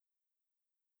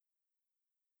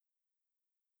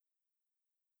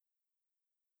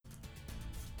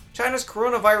China's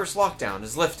coronavirus lockdown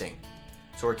is lifting,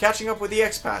 so we're catching up with the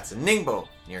expats in Ningbo,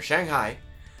 near Shanghai,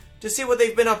 to see what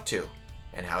they've been up to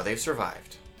and how they've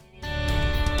survived.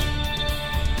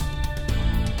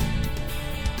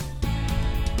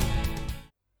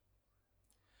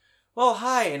 Well,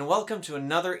 hi, and welcome to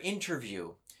another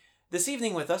interview. This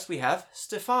evening with us we have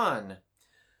Stefan.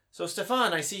 So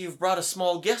Stefan, I see you've brought a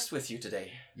small guest with you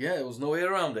today. Yeah, there was no way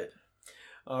around it.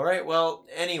 All right, well,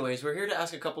 anyways, we're here to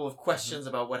ask a couple of questions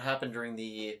about what happened during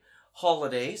the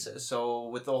holidays. So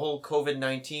with the whole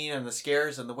COVID-19 and the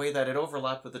scares and the way that it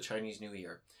overlapped with the Chinese New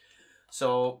Year.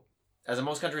 So, as in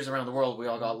most countries around the world, we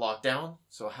all got locked down.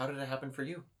 So how did it happen for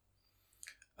you?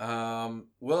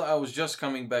 Well, I was just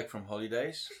coming back from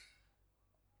holidays.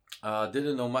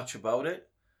 Didn't know much about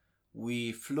it.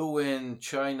 We flew in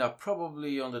China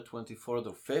probably on the 24th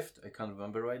or 5th. I can't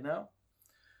remember right now.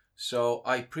 So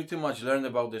I pretty much learned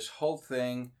about this whole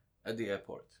thing at the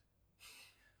airport,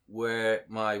 where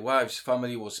my wife's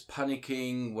family was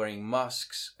panicking, wearing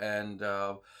masks, and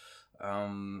I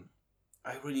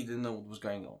really didn't know what was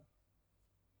going on.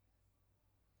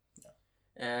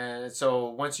 And so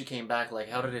once you came back, like,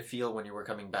 how did it feel when you were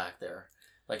coming back there?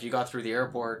 Like, you got through the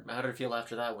airport. How did it feel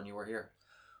after that when you were here?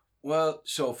 Well,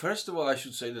 so first of all, I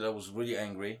should say that I was really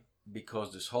angry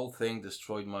because this whole thing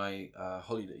destroyed my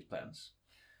holiday plans.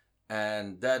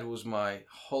 And that was my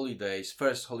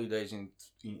first holidays in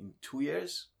 2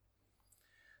 years.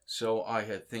 So I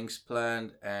had things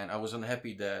planned and I was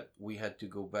unhappy that we had to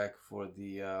go back for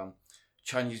the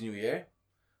Chinese New Year.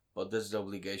 But that's the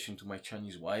obligation to my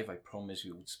Chinese wife. I promised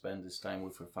we would spend this time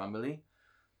with her family.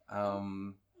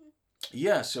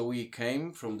 Yeah, so we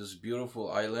came from this beautiful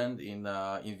island in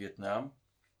Vietnam,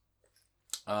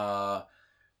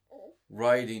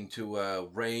 right into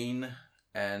rain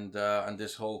and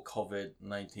this whole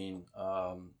COVID-19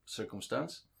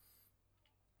 circumstance.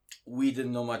 We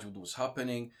didn't know much what was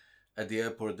happening. At the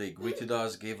airport, they greeted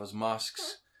us, gave us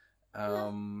masks,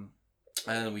 and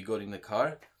we got in the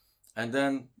car. And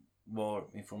then more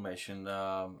information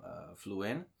flew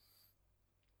in.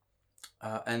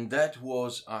 And that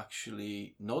was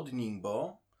actually not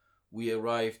Ningbo. We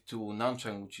arrived to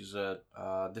Nanchang, which is a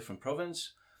different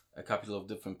province, a capital of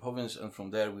different province, and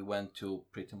from there we went to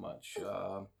pretty much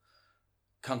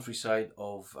countryside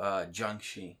of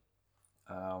Jiangxi.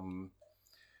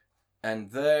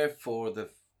 And there for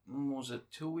was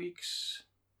it 2 weeks?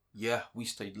 Yeah, we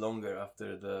stayed longer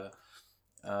after the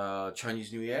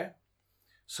Chinese New Year.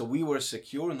 So we were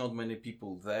secure, not many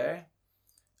people there.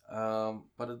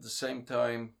 But at the same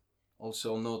time,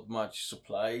 also not much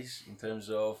supplies in terms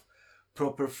of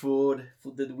proper food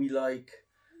that we like,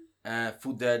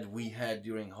 food that we had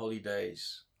during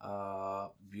holidays,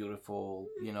 beautiful,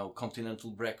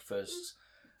 continental breakfasts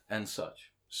and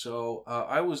such. So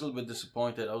I was a little bit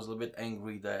disappointed. I was a little bit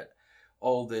angry that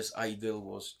all this idyll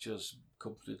was just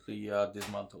completely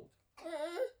dismantled.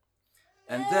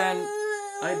 And then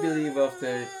I believe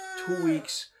after 2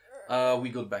 weeks, we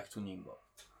got back to Ningbo.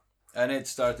 And it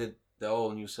started the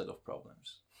whole new set of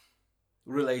problems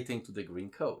relating to the green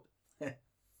code.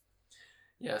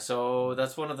 Yeah, so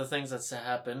that's one of the things that's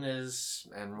happened is,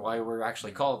 and why we're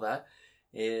actually called that,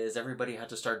 is everybody had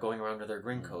to start going around to their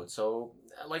green code. So,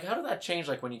 like, how did that change,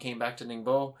 like, when you came back to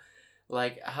Ningbo?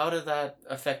 Like, how did that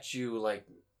affect you? Like,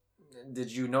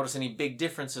 did you notice any big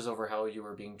differences over how you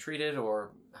were being treated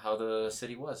or how the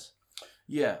city was?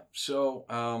 Yeah, so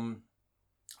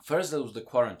first there was the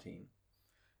quarantine.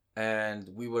 And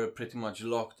we were pretty much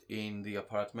locked in the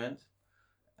apartment.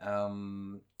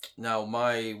 Now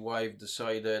my wife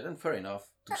decided, and fair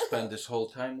enough, to spend this whole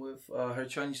time with her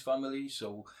Chinese family.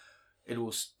 So it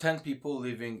was 10 people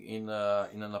living in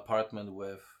an apartment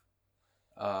with,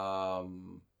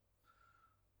 because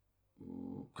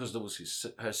there was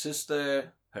her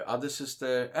sister, her other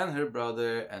sister, and her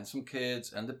brother, and some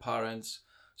kids, and the parents.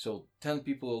 So 10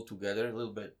 people all together, a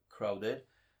little bit crowded.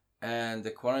 And the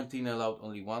quarantine allowed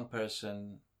only one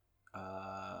person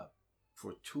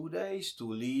for 2 days to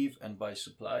leave and buy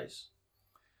supplies.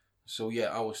 So yeah,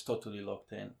 I was totally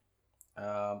locked in.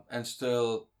 And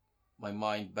still my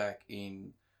mind back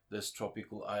in this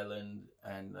tropical island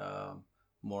and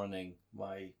mourning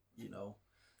my,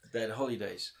 dead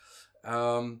holidays.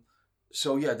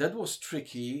 So yeah, that was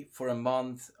tricky. For a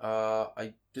month,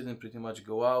 I didn't pretty much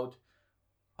go out.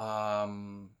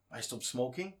 I stopped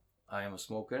smoking. I am a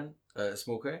smoker. It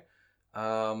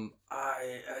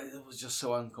was just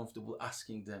so uncomfortable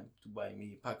asking them to buy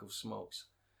me a pack of smokes.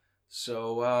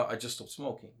 So I just stopped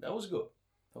smoking. That was good.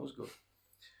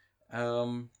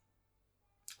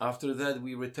 After that,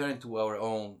 we returned to our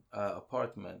own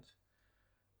apartment.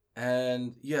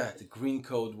 And yeah, the green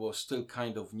code was still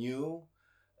kind of new.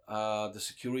 the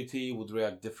security would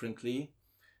react differently,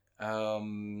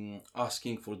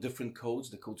 asking for different codes.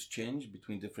 The codes change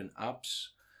between different apps.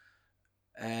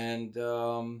 And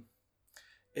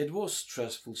it was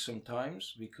stressful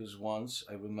sometimes, because once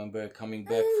I remember coming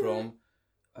back from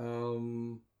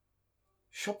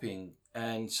shopping,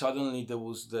 and suddenly there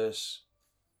was this,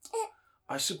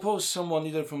 I suppose someone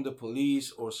either from the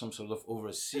police or some sort of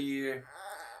overseer,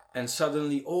 and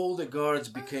suddenly all the guards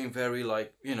became very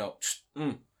like,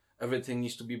 everything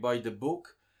needs to be by the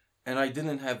book, and I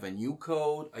didn't have a new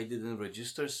code, I didn't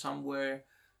register somewhere,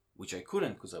 which I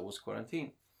couldn't because I was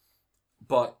quarantined,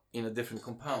 but in a different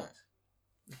compound.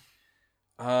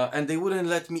 And they wouldn't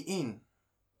let me in.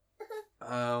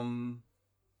 And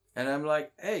I'm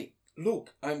like, hey,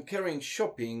 look, I'm carrying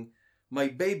shopping. My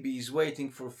baby is waiting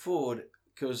for food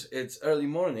because it's early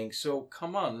morning. So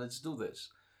come on, let's do this.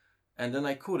 And then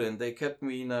I couldn't. They kept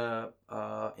me in an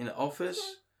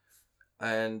office,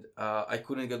 and I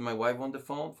couldn't get my wife on the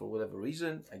phone for whatever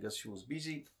reason. I guess she was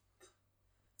busy.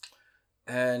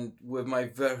 And with my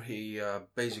very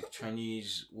basic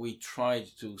Chinese, we tried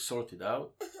to sort it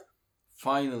out.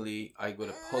 Finally, I got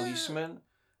a policeman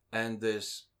and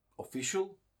this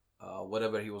official,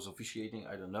 whatever he was officiating,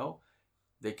 I don't know.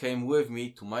 They came with me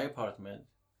to my apartment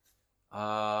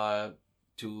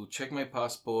to check my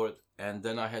passport, and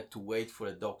then I had to wait for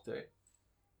a doctor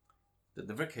that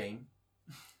never came.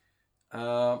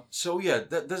 So yeah,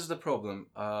 that's the problem.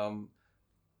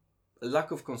 Lack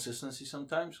of consistency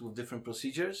sometimes with different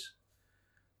procedures,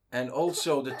 and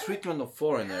also the treatment of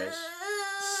foreigners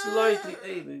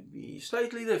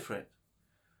slightly different.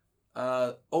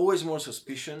 Always more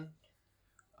suspicion.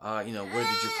 Where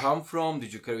did you come from?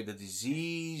 Did you carry the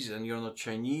disease? And you're not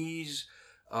Chinese.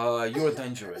 You're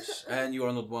dangerous, and you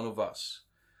are not one of us.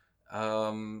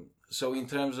 So in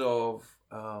terms of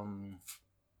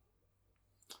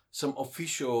some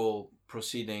official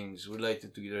proceedings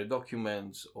related to either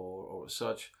documents or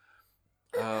such,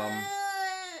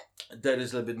 that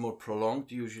is a little bit more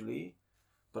prolonged usually.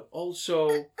 But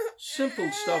also simple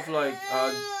stuff like,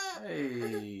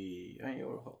 hey,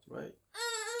 you're hot, right?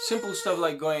 Simple stuff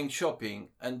like going shopping,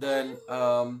 and then,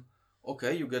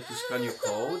 okay, you get to scan your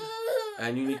code,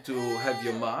 and you need to have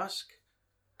your mask.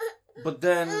 But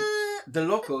then the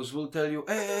locals will tell you,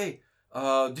 hey,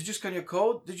 did you scan your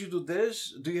code? Did you do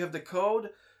this? Do you have the code?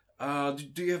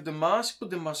 Do you have the mask? Put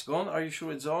the mask on. Are you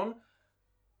sure it's on?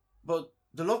 But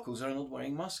the locals are not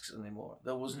wearing masks anymore.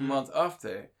 That was the month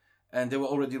after. And they were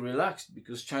already relaxed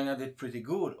because China did pretty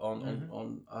good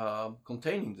on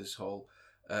containing this whole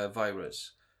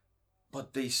virus.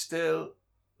 But they still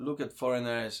look at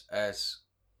foreigners as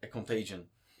a contagion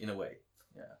in a way.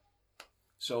 Yeah.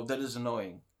 So that is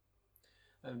annoying.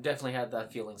 I've definitely had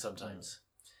that feeling sometimes.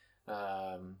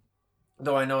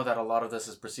 Though I know that a lot of this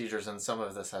is procedures, and some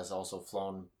of this has also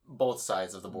flown both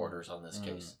sides of the borders on this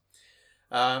case.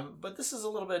 But this is a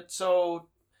little bit, so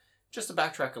just to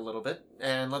backtrack a little bit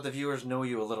and let the viewers know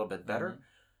you a little bit better.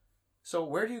 So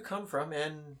where do you come from,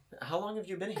 and how long have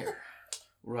you been here?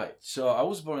 Right. So I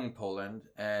was born in Poland,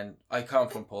 and I come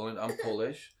from Poland. I'm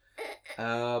Polish.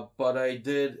 But I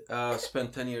did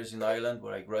spend 10 years in Ireland,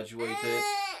 where I graduated,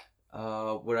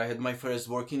 where I had my first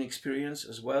working experience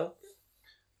as well.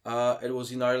 It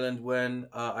was in Ireland when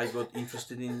I got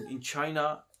interested in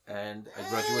China, and I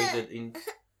graduated in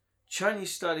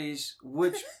Chinese studies,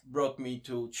 which brought me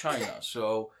to China.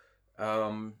 So,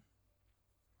 I'm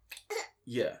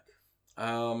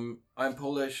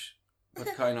Polish,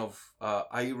 but kind of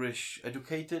Irish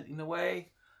educated in a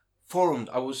way. Formed.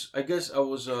 I was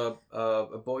a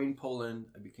boy in Poland.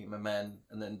 I became a man,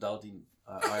 and then adult in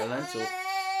Ireland.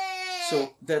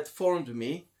 So that formed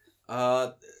me.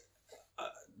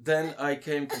 Then I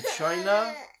came to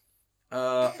China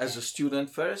as a student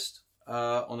first,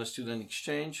 on a student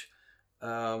exchange.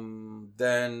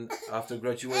 Then after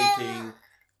graduating,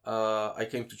 I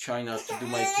came to China to do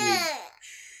my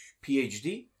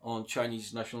PhD on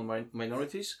Chinese national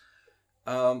minorities.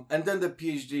 And then the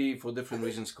PhD, for different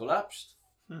reasons, collapsed.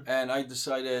 And I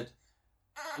decided,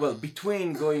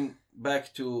 between going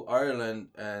back to Ireland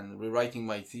and rewriting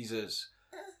my thesis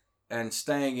and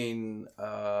staying in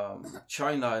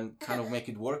China and kind of make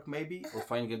it work maybe, or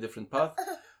finding a different path,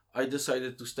 I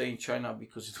decided to stay in China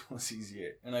because it was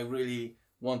easier. And I really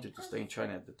wanted to stay in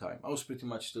China at the time. I was pretty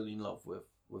much still in love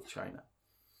with China.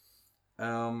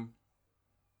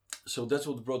 So that's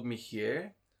what brought me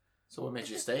here. So what made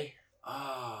you stay?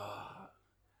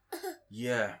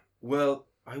 Yeah. Well,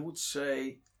 I would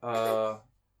say my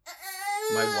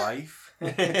wife.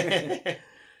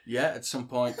 Yeah, at some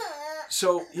point.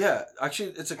 So, yeah,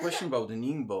 actually, it's a question about the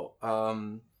Ningbo.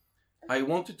 I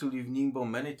wanted to leave Ningbo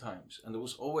many times, and there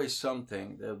was always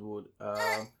something that would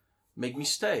make me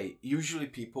stay. Usually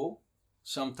people,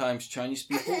 sometimes Chinese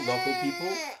people, local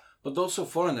people, but also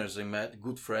foreigners I met,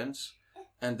 good friends,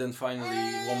 and then finally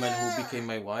a woman who became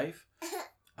my wife.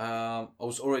 I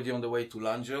was already on the way to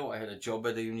Lanzhou. I had a job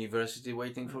at the university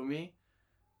waiting for me,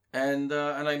 and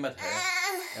I met her,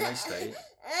 and I stayed,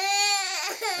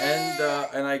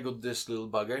 and I got this little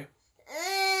bugger.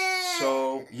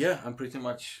 So yeah, I'm pretty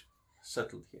much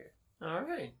settled here. All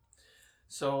right.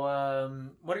 So,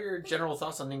 what are your general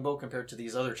thoughts on Ningbo compared to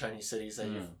these other Chinese cities that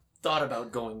you've thought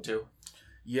about going to?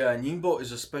 Yeah, Ningbo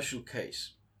is a special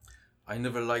case. I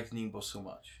never liked Ningbo so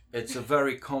much. It's a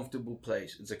very comfortable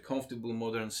place. It's a comfortable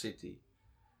modern city.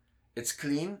 It's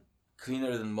clean,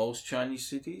 cleaner than most Chinese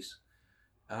cities.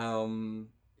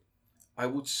 I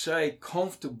would say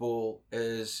comfortable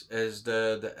is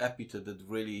the epithet that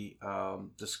really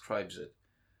describes it.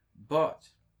 But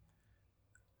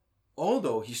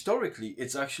although historically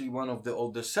it's actually one of the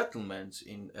oldest settlements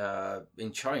in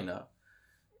China,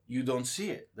 you don't see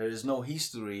it. There is no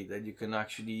history that you can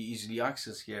actually easily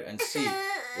access here and see,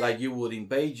 like you would in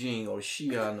Beijing or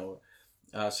Xi'an or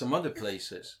some other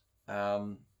places.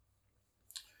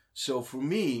 So for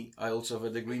me, I also have a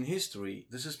degree in history.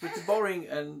 This is pretty boring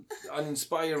and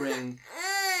uninspiring.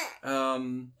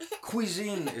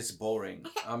 Cuisine is boring.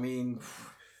 I mean,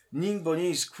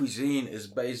 Ningbonese cuisine is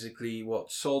basically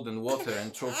salt and water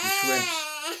and trophy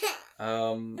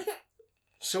shrimps.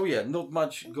 So yeah, not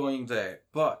much going there,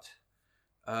 but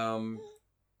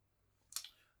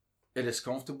it is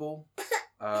comfortable.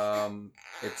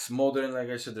 It's modern, like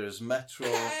I said. There's metro.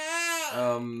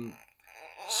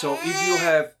 So if you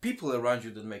have people around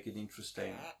you that make it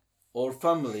interesting, or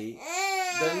family,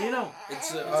 then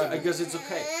it's. I guess it's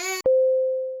okay.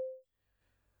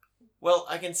 Well,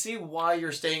 I can see why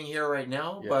you're staying here right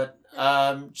now, but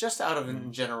just out of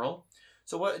in general.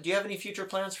 So, what do you have any future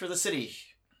plans for the city?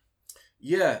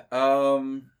 Yeah.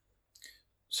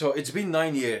 So it's been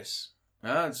 9 years.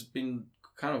 It's been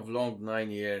kind of long, 9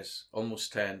 years,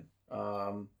 almost 10.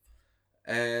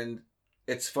 And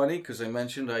it's funny because I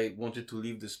mentioned I wanted to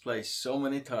leave this place so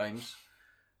many times.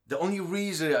 The only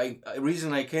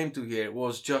reason I came to here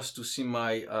was just to see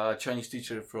my Chinese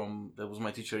teacher that was my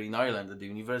teacher in Ireland at the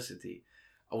university.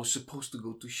 I was supposed to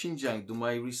go to Xinjiang, do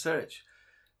my research.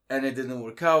 And it didn't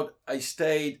work out. I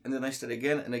stayed, and then I stayed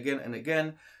again and again and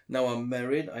again. Now I'm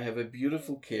married. I have a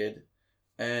beautiful kid.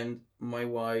 And my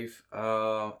wife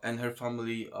and her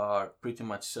family are pretty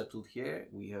much settled here.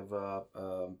 We have a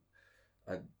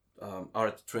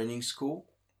art training school.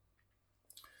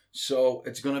 So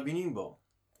it's going to be Ningbo.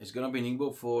 It's going to be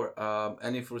Ningbo for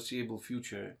any foreseeable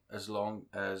future, as long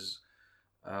as,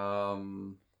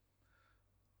 until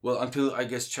I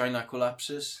guess China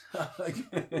collapses.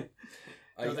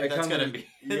 I think that's going to be.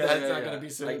 That's not going to be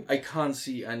soon. I can't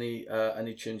see any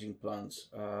changing plans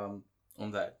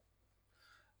on that.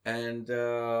 And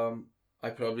I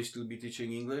probably still be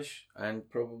teaching English and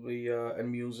probably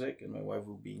and music, and my wife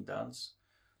will be in dance.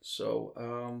 So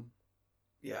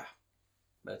yeah,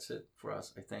 that's it for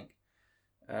us, I think.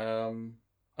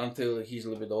 Until he's a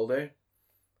little bit older,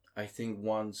 I think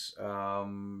once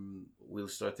we'll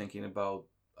start thinking about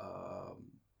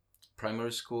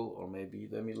primary school or maybe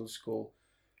the middle school,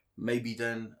 maybe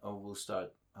then we'll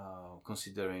start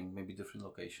considering maybe different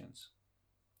locations.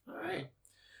 All right.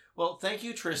 Well, thank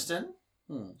you, Tristan.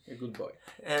 A good boy.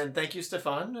 And thank you,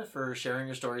 Stefan, for sharing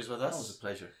your stories with us. That was a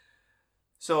pleasure.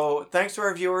 So, thanks to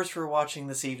our viewers for watching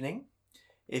this evening.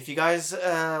 If you guys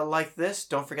like this,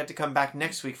 don't forget to come back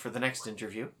next week for the next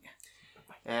interview.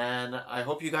 And I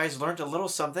hope you guys learned a little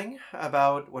something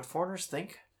about what foreigners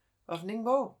think of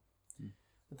Ningbo.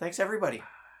 Thanks, everybody.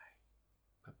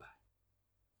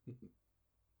 Bye-bye.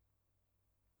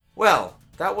 Well,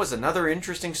 that was another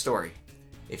interesting story.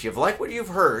 If you've liked what you've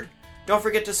heard, don't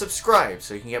forget to subscribe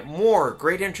so you can get more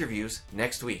great interviews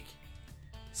next week.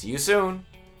 See you soon.